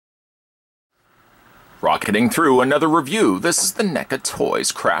Rocketing through another review, this is the NECA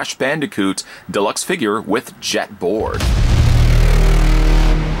Toys Crash Bandicoot Deluxe figure with jet board.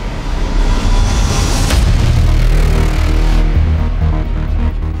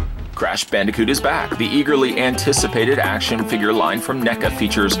 Crash Bandicoot is back. The eagerly anticipated action figure line from NECA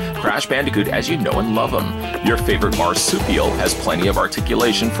features Crash Bandicoot as you know and love him. Your favorite marsupial has plenty of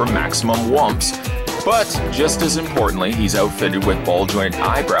articulation for maximum whumps, but just as importantly, he's outfitted with ball-jointed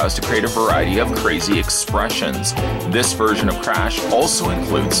eyebrows to create a variety of crazy expressions. This version of Crash also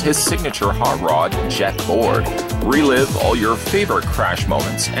includes his signature hot rod jet board. Relive all your favorite Crash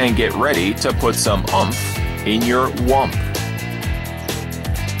moments and get ready to put some oomph in your whump.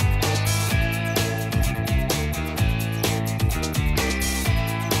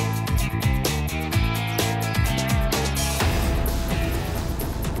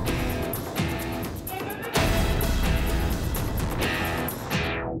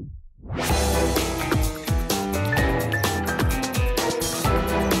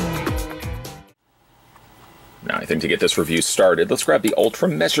 Now, I think to get this review started, let's grab the Ultra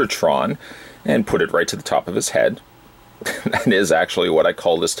Measuretron and put it right to the top of his head. That is actually what I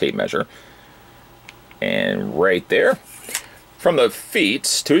call this tape measure. And right there, from the feet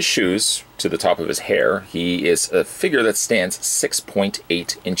to his shoes to the top of his hair, he is a figure that stands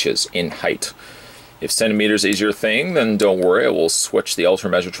 6.8 inches in height. If centimeters is your thing, then don't worry, I will switch the Ultra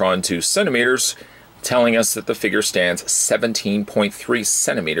Measuretron to centimeters, telling us that the figure stands 17.3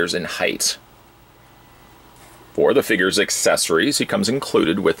 centimeters in height. For the figure's accessories, he comes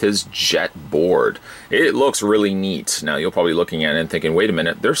included with his jet board. It looks really neat. Now, you'll probably be looking at it and thinking, wait a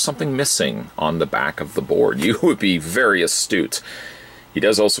minute, there's something missing on the back of the board. You would be very astute. He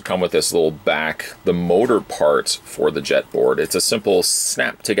does also come with this little the motor part for the jet board. It's a simple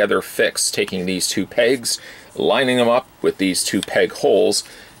snap-together fix, taking these two pegs, lining them up with these two peg holes,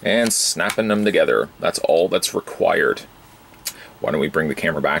 and snapping them together. That's all that's required. Why don't we bring the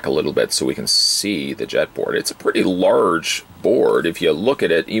camera back a little bit so we can see the jet board. It's a pretty large board. If you look at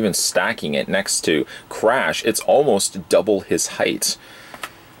it, even stacking it next to Crash, it's almost double his height.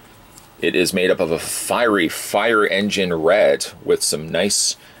 It is made up of a fiery fire engine red with some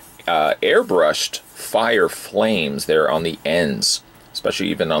nice airbrushed fire flames there on the ends, especially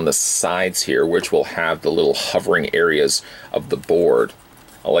even on the sides here, which will have the little hovering areas of the board.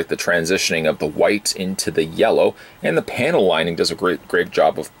 I like the transitioning of the white into the yellow, and the panel lining does a great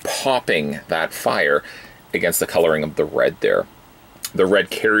job of popping that fire against the coloring of the red there. The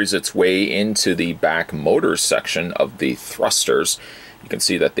red carries its way into the back motor section of the thrusters. You can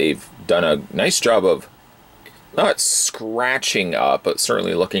see that they've done a nice job of not scratching up, but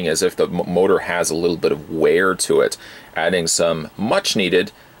certainly looking as if the motor has a little bit of wear to it, adding some much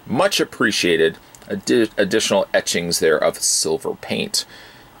needed, much appreciated additional etchings there of silver paint.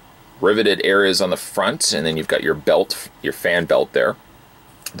 Riveted areas on the front, and then you've got your belt, your fan belt there,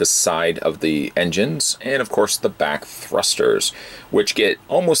 the side of the engines, and of course the back thrusters, which get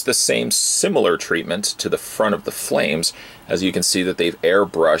almost the same similar treatment to the front of the flames. As you can see that they've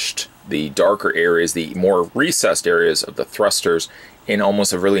airbrushed the darker areas, the more recessed areas of the thrusters in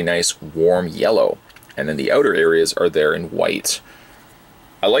almost a really nice warm yellow, and then the outer areas are there in white.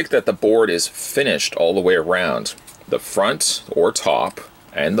 I like that the board is finished all the way around, the front or top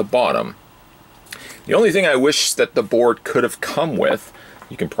and the bottom. The only thing I wish that the board could have come with,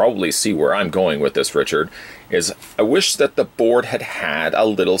 you can probably see where I'm going with this, Richard, is I wish that the board had had a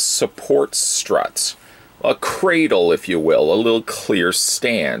little support strut, a cradle, if you will, a little clear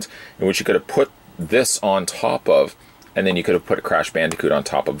stand in which you could have put this on top of, and then you could have put a Crash Bandicoot on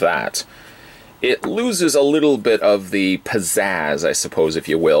top of that. It loses a little bit of the pizzazz, I suppose, if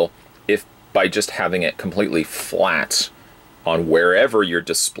you will, if by just having it completely flat on wherever you're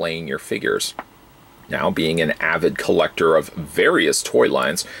displaying your figures. Now, being an avid collector of various toy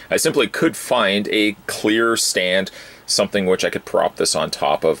lines, I simply could find a clear stand, something which I could prop this on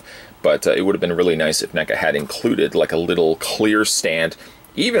top of, but it would have been really nice if NECA had included like a little clear stand,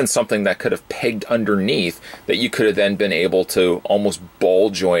 even something that could have pegged underneath that you could have then been able to almost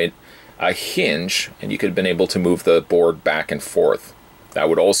ball joint a hinge, and you could have been able to move the board back and forth. That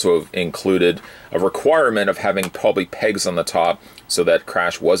would also have included a requirement of having probably pegs on the top so that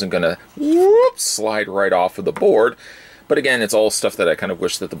Crash wasn't going to slide right off of the board. But again, it's all stuff that I kind of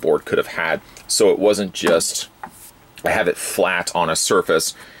wish that the board could have had, so it wasn't just I have it flat on a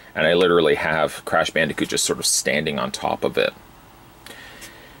surface and I literally have Crash Bandicoot just sort of standing on top of it.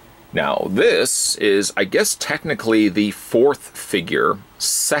 Now, this is, I guess, technically the fourth figure,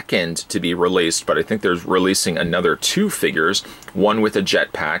 second to be released, but I think they're releasing another two figures, one with a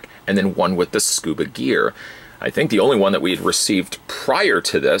jetpack and then one with the scuba gear. I think the only one that we had received prior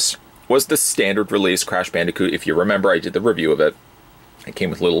to this was the standard release Crash Bandicoot. If you remember, I did the review of it. It came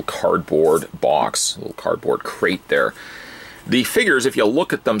with a little cardboard box, a little cardboard crate there. The figures, if you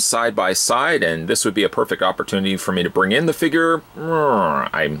look at them side by side, and this would be a perfect opportunity for me to bring in the figure,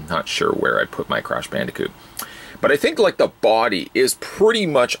 I'm not sure where I put my Crash Bandicoot. But I think like the body is pretty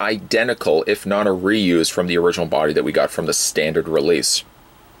much identical, if not a reuse from the original body that we got from the standard release.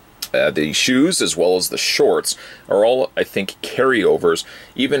 The shoes, as well as the shorts, are all, I think, carryovers,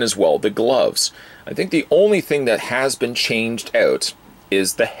 even as well the gloves. I think the only thing that has been changed out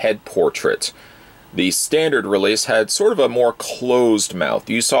is the head portrait. The standard release had sort of a more closed mouth.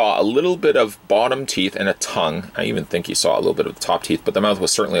 You saw a little bit of bottom teeth and a tongue. I even think you saw a little bit of the top teeth, but the mouth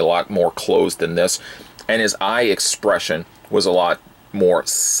was certainly a lot more closed than this. And his eye expression was a lot more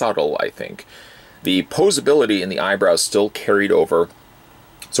subtle, I think. The posability in the eyebrows still carried over.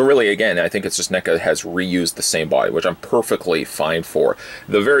 So really, again, I think it's just NECA has reused the same body, which I'm perfectly fine for.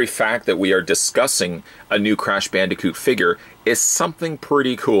 The very fact that we are discussing a new Crash Bandicoot figure is something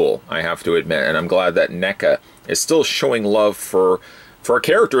pretty cool, I have to admit. And I'm glad that NECA is still showing love for a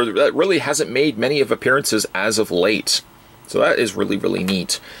character that really hasn't made many of appearances as of late. So that is really, really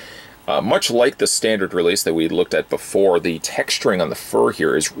neat. Much like the standard release that we looked at before, the texturing on the fur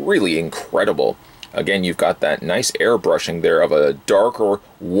here is really incredible. Again, you've got that nice airbrushing there of a darker,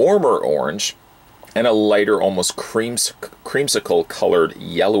 warmer orange and a lighter, almost creamsicle colored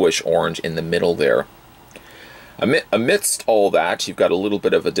yellowish orange in the middle there. Amidst all that, you've got a little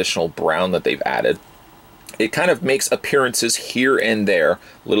bit of additional brown that they've added. It kind of makes appearances here and there,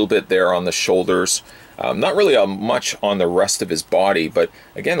 a little bit there on the shoulders. Not really much on the rest of his body, but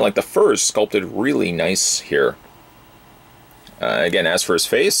again, like the fur is sculpted really nice here. Again, as for his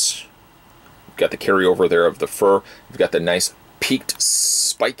face, you've got the carryover there of the fur. You've got the nice peaked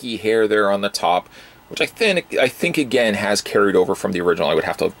spiky hair there on the top, which I think again has carried over from the original. I would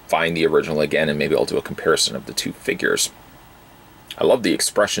have to find the original again, and maybe I'll do a comparison of the two figures. I love the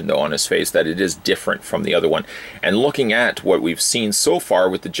expression, though, on his face, that it is different from the other one. And looking at what we've seen so far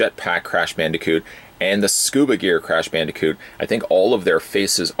with the Jetpack Crash Bandicoot and the Scuba Gear Crash Bandicoot, I think all of their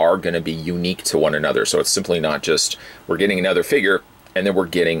faces are going to be unique to one another. So it's simply not just we're getting another figure and then we're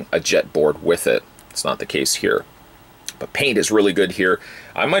getting a jet board with it. It's not the case here. But paint is really good here.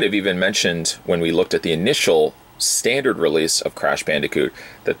 I might have even mentioned when we looked at the initial standard release of Crash Bandicoot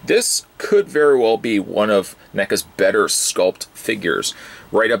that this could very well be one of NECA's better sculpt figures,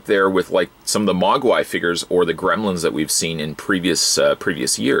 right up there with like some of the Mogwai figures or the Gremlins that we've seen in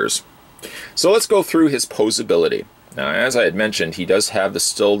previous years. So let's go through his posability. Now, as I had mentioned, he does have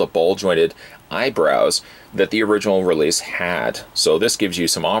still the ball-jointed eyebrows that the original release had. So this gives you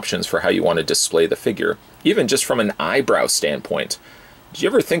some options for how you want to display the figure, even just from an eyebrow standpoint. Did you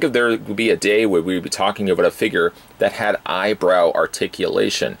ever think of there would be a day where we would be talking about a figure that had eyebrow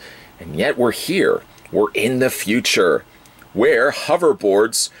articulation? And yet we're here. We're in the future, where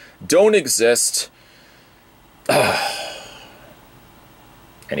hoverboards don't exist.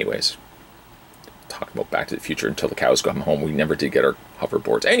 Anyways, talking about Back to the Future until the cows come home. We never did get our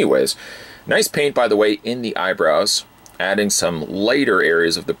hoverboards. Anyways, nice paint, by the way, in the eyebrows, adding some lighter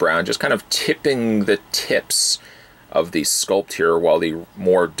areas of the brown, just kind of tipping the tips of the sculpt here, while the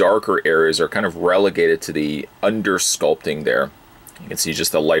more darker areas are kind of relegated to the under sculpting there. You can see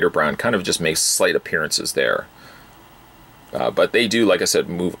just the lighter brown kind of just makes slight appearances there. But they do, like I said,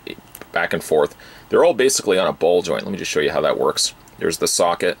 move back and forth. They're all basically on a ball joint. Let me just show you how that works. There's the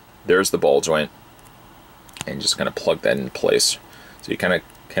socket, there's the ball joint, and just kind of plug that in place. So you kind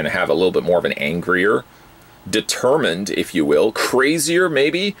of have a little bit more of an angrier, determined, if you will, crazier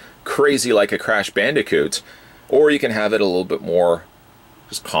maybe, crazy like a Crash Bandicoot, or you can have it a little bit more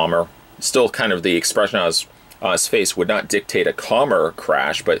just calmer. Still kind of the expression on his face would not dictate a calmer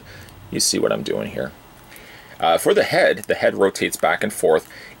Crash, but you see what I'm doing here. For the head rotates back and forth.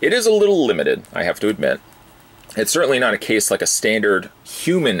 It is a little limited, I have to admit. It's certainly not a case like a standard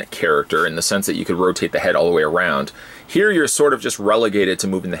human character in the sense that you could rotate the head all the way around. Here you're sort of just relegated to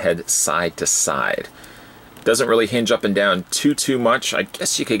moving the head side to side. Doesn't really hinge up and down too much. I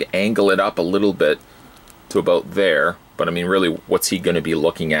guess you could angle it up a little bit to about there, but I mean really, what's he going to be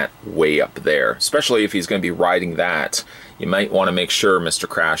looking at way up there? Especially if he's going to be riding that. You might want to make sure, Mr.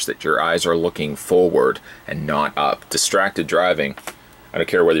 Crash, that your eyes are looking forward and not up. Distracted driving. I don't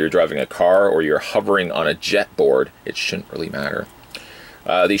care whether you're driving a car or you're hovering on a jet board, it shouldn't really matter.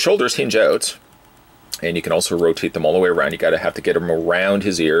 The shoulders hinge out, and you can also rotate them all the way around. You have to get them around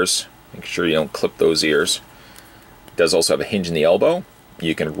his ears. Make sure you don't clip those ears. It does also have a hinge in the elbow.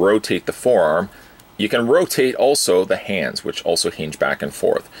 You can rotate the forearm. You can rotate also the hands, which also hinge back and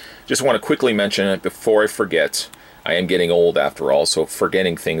forth. Just want to quickly mention it before I forget. I am getting old after all, so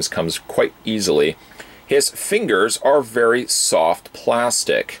forgetting things comes quite easily. His fingers are very soft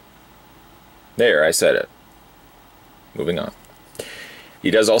plastic. There, I said it. Moving on.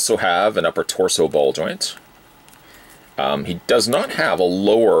 He does also have an upper torso ball joint. He does not have a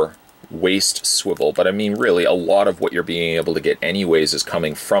lower waist swivel, but I mean really a lot of what you're being able to get anyways is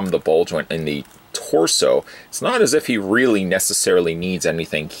coming from the ball joint in the torso. It's not as if he really necessarily needs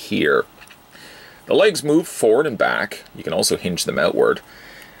anything here. The legs move forward and back. You can also hinge them outward.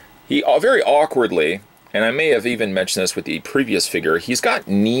 He very awkwardly, and I may have even mentioned this with the previous figure, he's got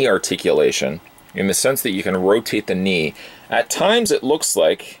knee articulation in the sense that you can rotate the knee. At times it looks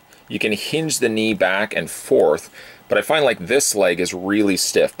like you can hinge the knee back and forth, but I find like this leg is really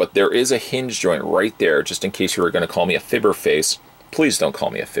stiff, but there is a hinge joint right there, just in case you were going to call me a fibber face. Please don't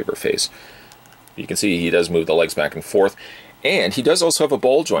call me a fibber face. You can see he does move the legs back and forth, and he does also have a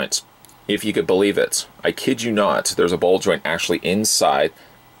ball joint, if you could believe it. I kid you not, there's a ball joint actually inside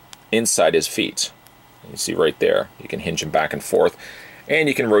his feet. You see right there, you can hinge him back and forth, and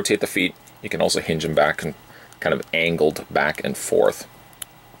you can rotate the feet. You can also hinge him back and kind of angled back and forth.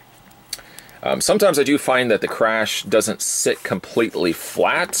 Sometimes I do find that the Crash doesn't sit completely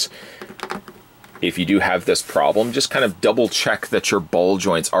flat. If you do have this problem, just kind of double check that your ball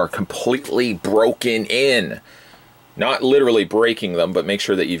joints are completely broken in. Not literally breaking them, but make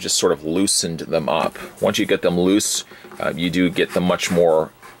sure that you've just sort of loosened them up. Once you get them loose, you do get the much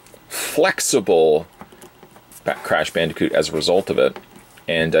more flexible Crash Bandicoot as a result of it.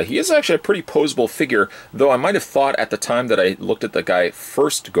 And he is actually a pretty poseable figure, though I might have thought at the time that I looked at the guy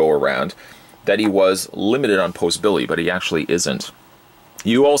first go around that he was limited on posability, but he actually isn't.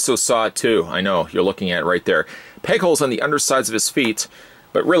 You also saw it too, I know, you're looking at it right there. Peg holes on the undersides of his feet,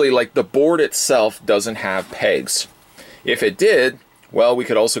 but really, like, the board itself doesn't have pegs. If it did, well, we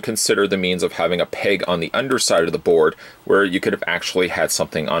could also consider the means of having a peg on the underside of the board where you could have actually had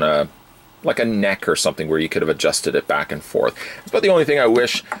something on a, like a neck or something where you could have adjusted it back and forth. But the only thing I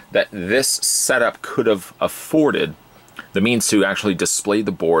wish that this setup could have afforded the means to actually display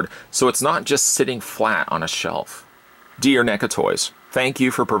the board so it's not just sitting flat on a shelf. Dear NECA Toys, thank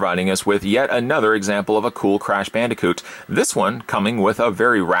you for providing us with yet another example of a cool Crash Bandicoot, this one coming with a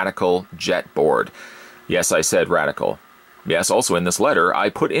very radical jet board. Yes, I said radical. Yes, also in this letter, I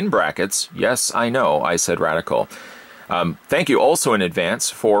put in brackets, yes, I know, I said radical. Thank you also in advance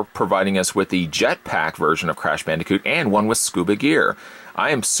for providing us with the jetpack version of Crash Bandicoot and one with scuba gear.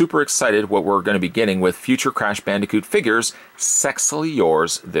 I am super excited what we're going to be getting with future Crash Bandicoot figures. Sexily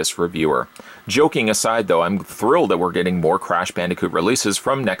yours, this reviewer. Joking aside though, I'm thrilled that we're getting more Crash Bandicoot releases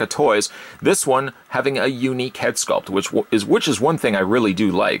from NECA Toys, this one having a unique head sculpt, which is one thing I really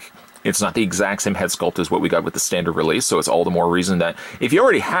do like. It's not the exact same head sculpt as what we got with the standard release, so it's all the more reason that if you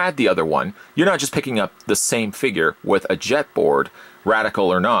already had the other one, you're not just picking up the same figure with a jet board,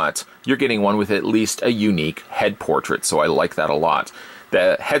 radical or not, you're getting one with at least a unique head portrait, so I like that a lot.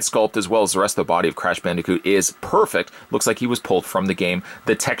 The head sculpt as well as the rest of the body of Crash Bandicoot is perfect. Looks like he was pulled from the game.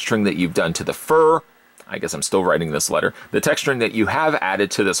 The texturing that you've done to the fur, I guess I'm still writing this letter, the texturing that you have added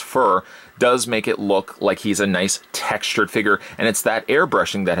to this fur does make it look like he's a nice textured figure, and it's that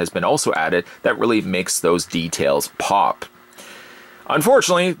airbrushing that has been also added that really makes those details pop.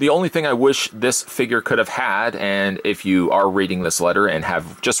 Unfortunately, the only thing I wish this figure could have had, and if you are reading this letter and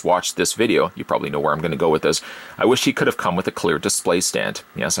have just watched this video, you probably know where I'm going to go with this, I wish he could have come with a clear display stand.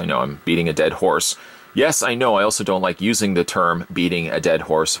 Yes, I know, I'm beating a dead horse. Yes, I know, I also don't like using the term beating a dead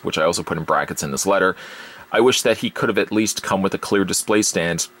horse, which I also put in brackets in this letter. I wish that he could have at least come with a clear display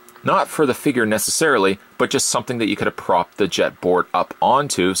stand, not for the figure necessarily, but just something that you could have propped the jet board up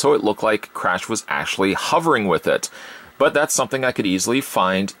onto so it looked like Crash was actually hovering with it. But that's something I could easily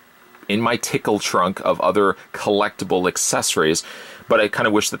find in my tickle trunk of other collectible accessories, but I kind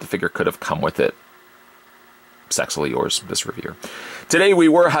of wish that the figure could have come with it. Sexily yours, this reviewer. Today we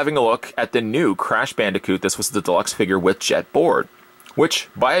were having a look at the new Crash Bandicoot. This was the deluxe figure with jet board, which,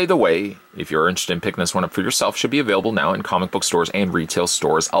 by the way, if you're interested in picking this one up for yourself, should be available now in comic book stores and retail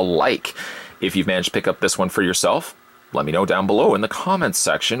stores alike. If you've managed to pick up this one for yourself, let me know down below in the comments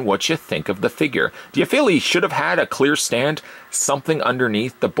section what you think of the figure. Do you feel he should have had a clear stand, something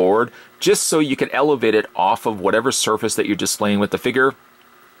underneath the board, just so you can elevate it off of whatever surface that you're displaying with the figure?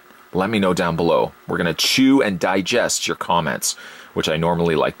 Let me know down below. We're going to chew and digest your comments, which I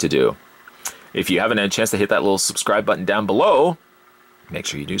normally like to do. If you haven't had a chance to hit that little subscribe button down below, make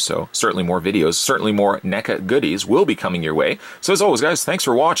sure you do so. Certainly more videos, certainly more NECA goodies will be coming your way. So as always, guys, thanks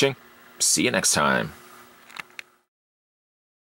for watching. See you next time.